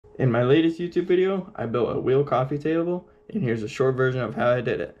In my latest YouTube video, I built a wheel coffee table, and here's a short version of how I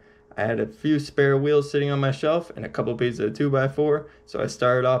did it. I had a few spare wheels sitting on my shelf and a couple pieces of 2x4, so I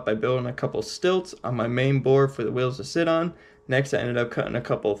started off by building a couple stilts on my main board for the wheels to sit on. Next, I ended up cutting a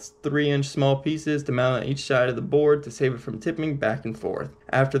couple 3-inch small pieces to mount on each side of the board to save it from tipping back and forth.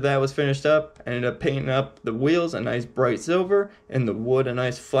 After that was finished up, I ended up painting up the wheels a nice bright silver and the wood a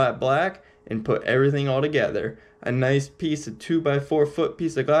nice flat black, and put everything all together. A nice piece of 2x4 foot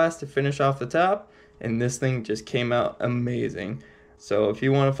piece of glass to finish off the top, and this thing just came out amazing. So if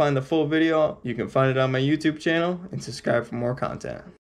you want to find the full video, you can find it on my YouTube channel and subscribe for more content.